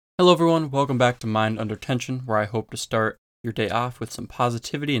Hello everyone, welcome back to Mind Under Tension, where I hope to start your day off with some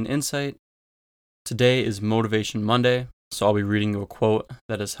positivity and insight. Today is Motivation Monday, so I'll be reading you a quote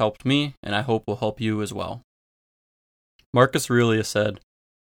that has helped me, and I hope will help you as well. Marcus Aurelius said,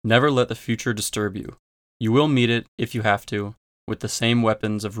 "Never let the future disturb you. You will meet it, if you have to, with the same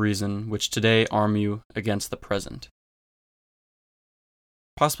weapons of reason which today arm you against the present."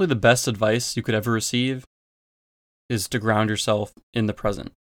 Possibly the best advice you could ever receive is to ground yourself in the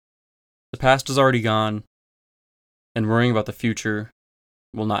present. The past is already gone, and worrying about the future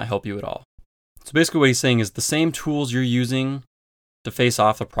will not help you at all. So basically what he's saying is the same tools you're using to face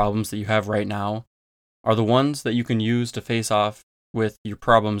off the problems that you have right now are the ones that you can use to face off with your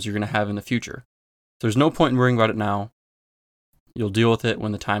problems you're going to have in the future. So there's no point in worrying about it now. You'll deal with it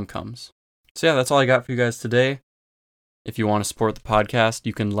when the time comes. So yeah, that's all I got for you guys today. If you want to support the podcast,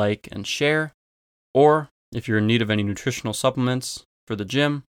 you can like and share. Or if you're in need of any nutritional supplements for the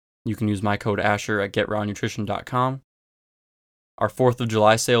gym, you can use my code Asher at getrawnutrition.com. Our 4th of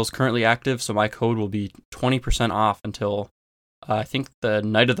July sale is currently active, so my code will be 20% off until, I think, the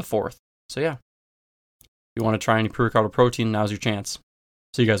night of the 4th. So yeah, if you want to try any pre-workout or protein, now's your chance.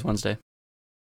 See you guys Wednesday.